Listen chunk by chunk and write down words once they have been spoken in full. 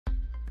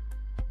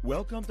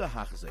Welcome to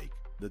Hachzik,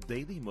 the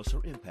Daily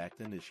Musar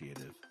Impact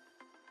Initiative.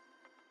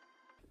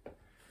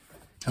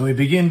 And we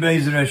begin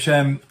Be'ezer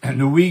Hashem a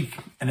new week,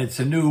 and it's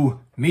a new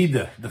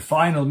Midah, the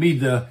final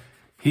Midah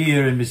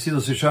here in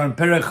Mesilas Yesharim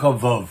Perek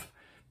Chavav.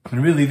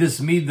 And really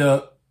this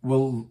Midah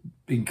will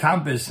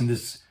encompass, and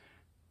this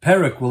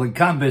Perek will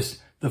encompass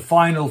the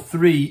final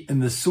three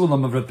in the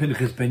Sulam of Rav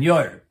Pinchas ben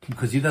Yair,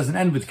 because he doesn't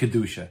end with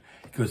Kedusha.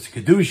 It goes to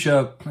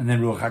Kedusha, and then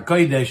Ruach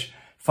HaKodesh,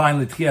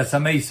 finally Tchias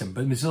HaMesim.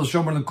 But Mesilas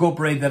Yesharim will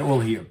incorporate that all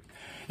here.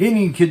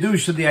 In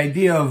Kedusha, the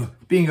idea of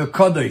being a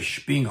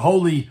Kodesh, being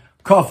holy,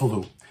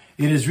 Kafalu,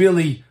 it is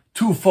really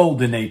twofold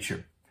in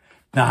nature.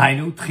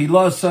 Nahainu,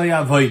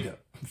 Tchilasai Avoida.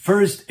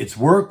 First, it's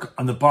work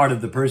on the part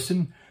of the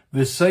person,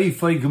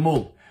 V'Seifai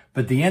Gemul.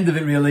 But the end of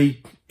it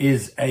really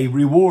is a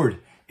reward.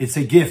 It's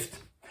a gift.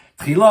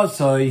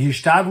 Tchilasai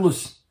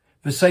Hishtadlus,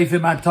 V'Seifai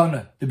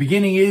Matana. The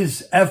beginning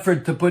is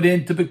effort to put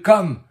in to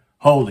become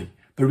holy.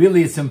 But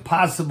really it's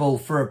impossible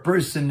for a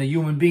person, a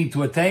human being,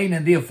 to attain,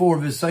 and therefore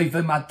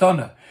V'Seifai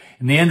Matana.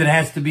 In the end, it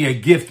has to be a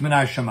gift min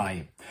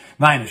hashamayim.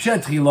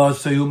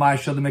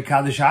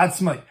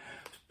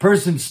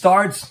 Person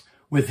starts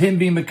with him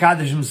being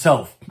mekadesh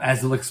himself.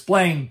 As he'll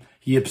explain,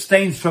 he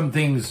abstains from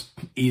things.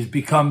 He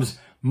becomes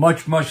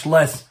much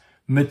less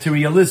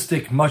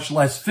materialistic, much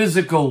less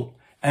physical,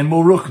 and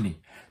more ruchni.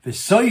 The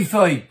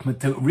soifai,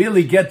 to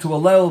really get to a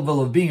level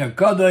of being a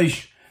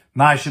kadosh,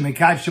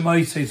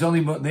 is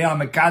only they are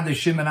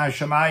mekadeshim min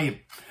hashamayim.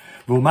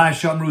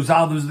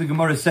 The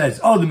Gemara says,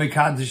 the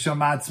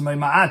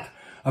mekadesh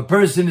a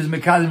person is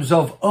mekadesh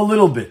himself a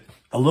little bit.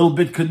 A little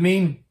bit could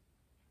mean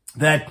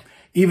that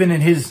even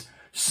in his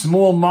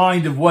small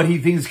mind of what he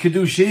thinks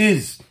Kedusha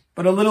is,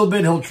 but a little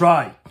bit he'll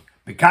try.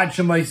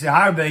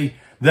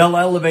 They'll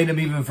elevate him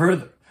even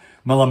further.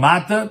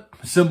 Malamata,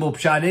 simple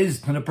pshat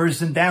is, when a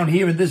person down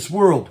here in this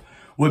world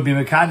would be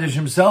mekadesh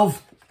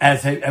himself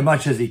as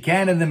much as he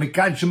can, and the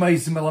mekadesh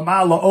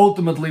malamala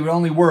ultimately would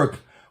only work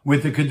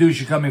with the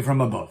Kedusha coming from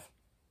above.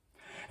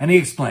 And he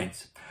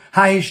explains,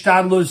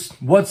 Ha'ishtadlus,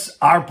 what's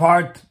our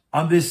part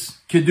on this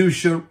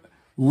Kedusha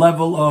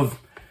level of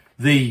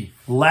the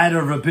ladder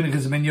of Rav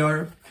Pinchas ben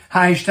Yair?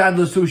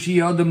 Ha'ishtadlus ushi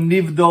adam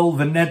nivdol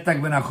v'netak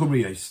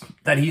v'nachumriyos.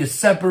 That he is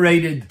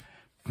separated,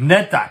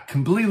 netak,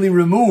 completely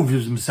removed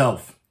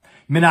himself,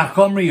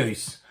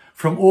 minachumriyos,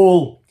 from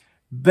all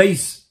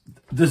base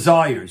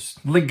desires,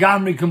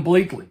 legamri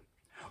completely.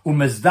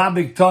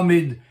 Umezdabik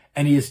tamid,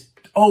 and he is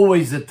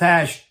always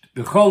attached,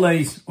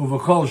 b'choleis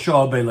uv'chol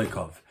shah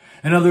be'lekov.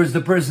 In other words, the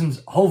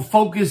person's whole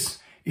focus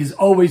is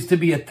always to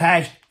be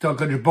attached to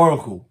HaKadosh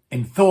Baruch Hu,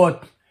 in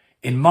thought,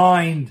 in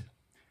mind,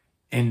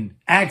 in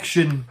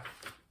action.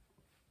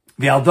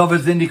 And that's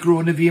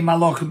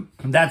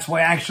why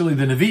actually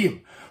the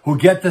Nevi'im, who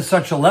get to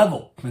such a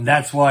level, and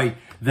that's why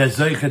the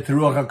Zeicha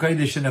Teruach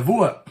HaKodesh and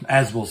Nevuah,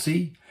 as we'll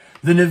see,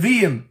 the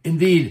Nevi'im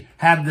indeed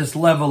have this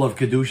level of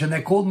Kedusha, and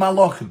they're called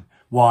Malachim.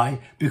 Why?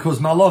 Because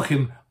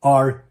Malachim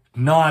are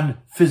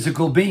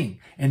non-physical beings.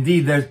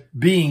 Indeed, they're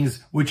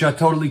beings which are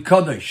totally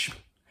Kadosh.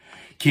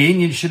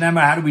 Kinyan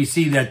Shenema, how do we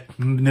see that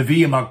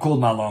Nevi'im are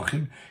called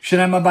Malachim?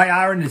 Shenema by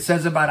Aaron, it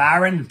says about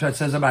Aaron, it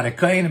says about a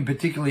Kohen, and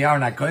particularly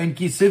Aaron HaKohen,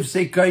 Ki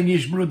Sifsei Kohen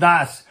Yishmeru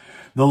Das.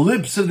 The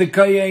lips of the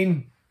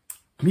Kohen,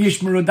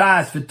 Yishmeru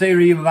Das,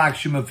 V'Teiri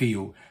V'Vakshim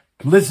Afiyu.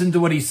 Listen to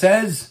what he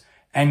says,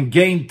 and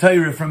gain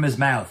Torah from his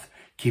mouth.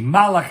 Ki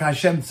Malach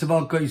Hashem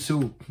Tzavol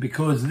Koisu.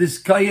 Because this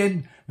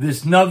Kohen,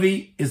 this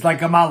Navi, is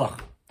like a Malach.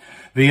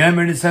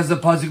 V'yemer, it says the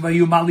pasuk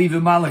vayu maliv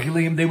malach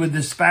elim. They were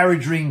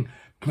disparaging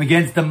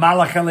against the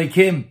malach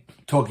alekim,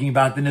 talking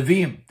about the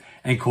neviim,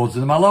 and calls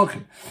them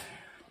malachim.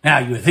 Now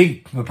you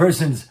think a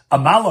person's a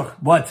malach,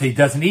 what? He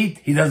doesn't eat,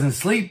 he doesn't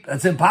sleep.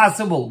 That's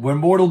impossible. We're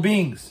mortal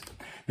beings.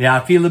 Even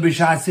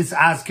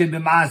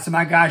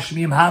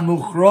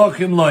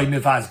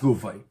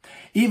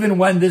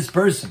when this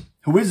person,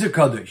 who is a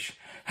kadosh,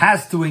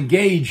 has to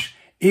engage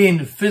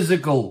in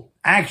physical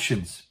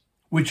actions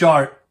which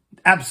are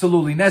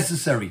absolutely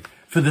necessary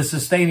for the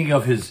sustaining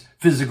of his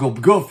physical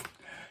guf,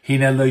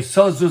 he's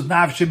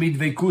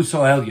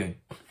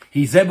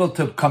able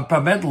to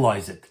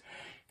compartmentalize it.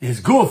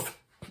 His guf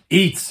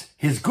eats,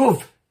 his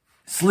guf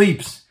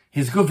sleeps,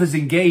 his guf is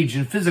engaged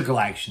in physical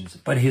actions,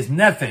 but his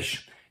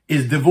nefesh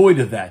is devoid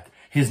of that.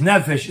 His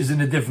nefesh is in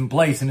a different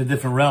place, in a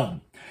different realm.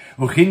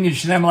 Like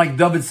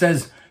David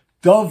says,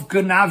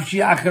 Dovka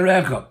nafshi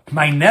acharecha.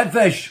 My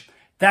nefesh,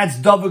 that's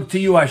dovuk to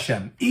you,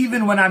 Hashem.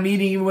 Even when I'm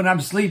eating, even when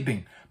I'm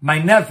sleeping, my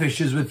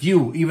nefesh is with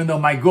you, even though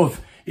my guf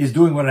is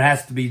doing what it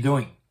has to be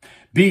doing.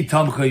 But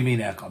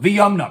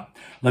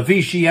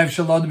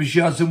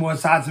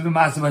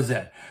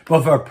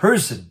for a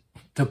person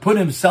to put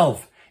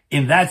himself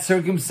in that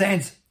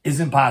circumstance is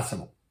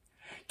impossible.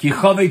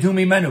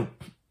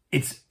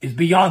 It's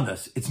beyond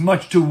us. It's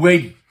much too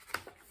weighty.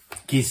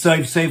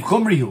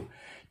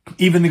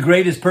 Even the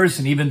greatest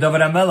person, even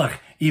David HaMelech,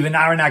 even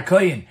Aaron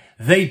HaKohen,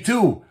 they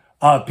too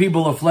are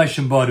people of flesh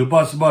and blood, who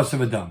bas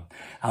of Adam.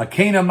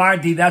 Al-Kena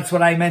Marti, that's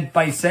what I meant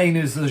by saying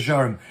is the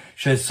Yesharim.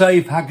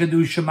 Shesaif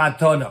HaKadosh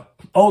Matana.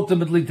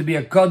 Ultimately, to be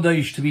a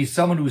Kadosh, to be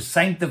someone who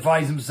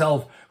sanctifies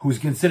himself, who's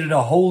considered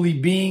a holy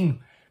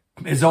being,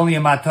 is only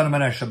a Matan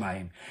min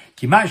hashamayim.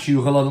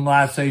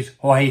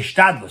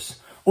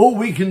 All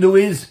we can do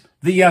is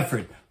the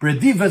effort.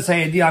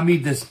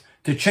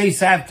 To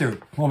chase after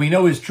what we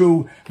know is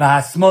true,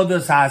 to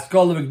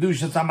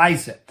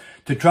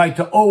try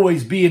to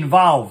always be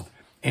involved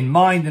in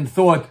mind and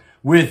thought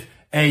with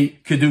a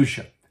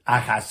Kedusha.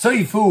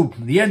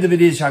 The end of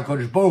it is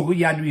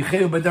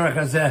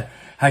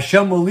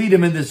Hashem will lead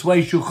him in this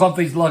way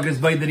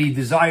that he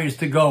desires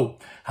to go.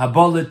 The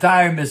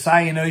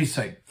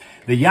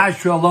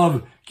Yashra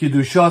love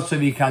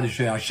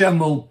Hashem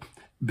will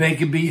make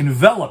him be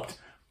enveloped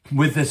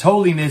with this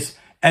holiness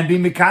and be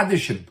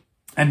Mekadeshim.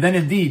 And then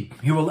indeed,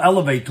 he will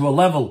elevate to a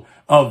level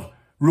of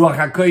Ruach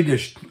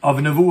HaKodesh, of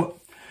Nevuah.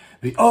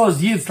 The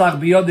Oz Yitzlach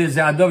B'yodeh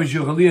Ze'adav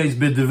Shuchaliyah is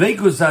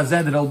B'dvekus Hazeh,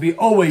 that it'll be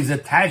always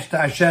attached to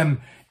Hashem,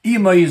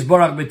 Ima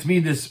Yizborach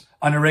B'tmidus,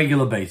 on a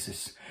regular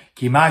basis.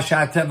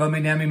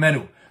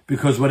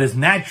 Because what is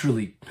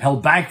naturally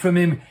held back from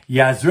him,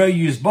 Yazrei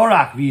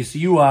Yizborach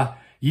V'yisiyua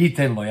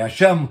Yiten Lo.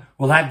 Hashem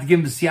will have to give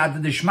him the Siyata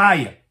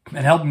D'Shmaya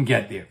and help him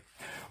get there.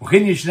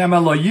 Hashem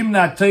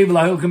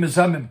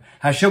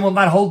will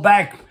not hold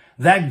back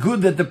that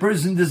good that the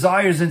person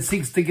desires and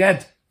seeks to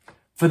get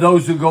for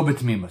those who go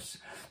b'tmimus.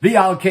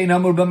 That's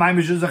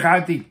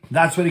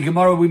what the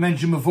Gemara we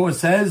mentioned before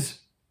says.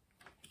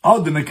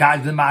 A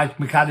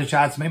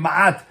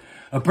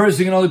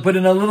person can only put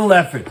in a little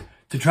effort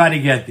to try to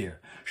get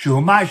there.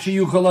 That's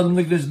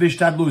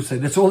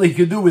all he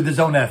can do with his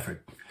own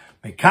effort.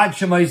 They can be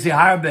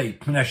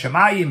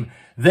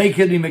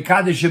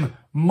mekadeshim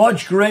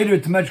much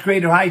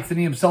greater heights than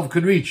he himself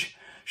could reach.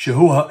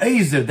 Shehu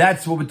ha'ezer,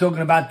 that's what we're talking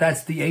about.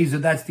 That's the ezer,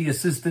 that's the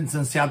assistance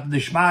and siyata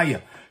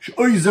d'shmaya.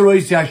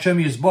 Hashem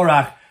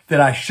yisborach, that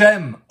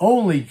Hashem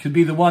only could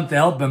be the one to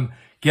help him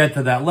get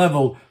to that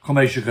level.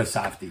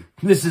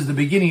 This is the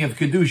beginning of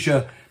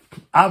Kedusha,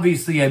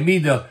 obviously a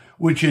midah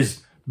which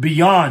is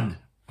beyond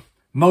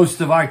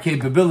most of our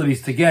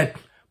capabilities to get,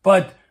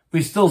 but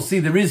we still see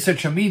there is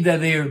such a midah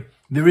there.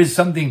 There is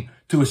something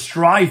to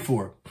strive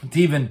for, to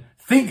even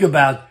think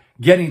about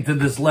getting to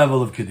this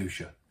level of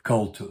Kedusha.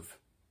 Kol Tuv.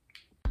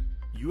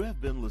 You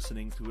have been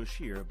listening to a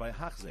shir by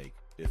Hachzeik.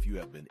 If you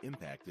have been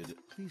impacted,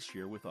 please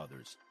share with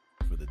others.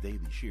 For the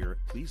daily shir,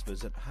 please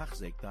visit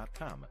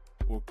Hachzeik.com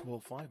or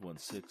call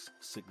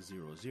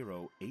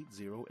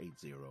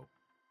 516-600-8080.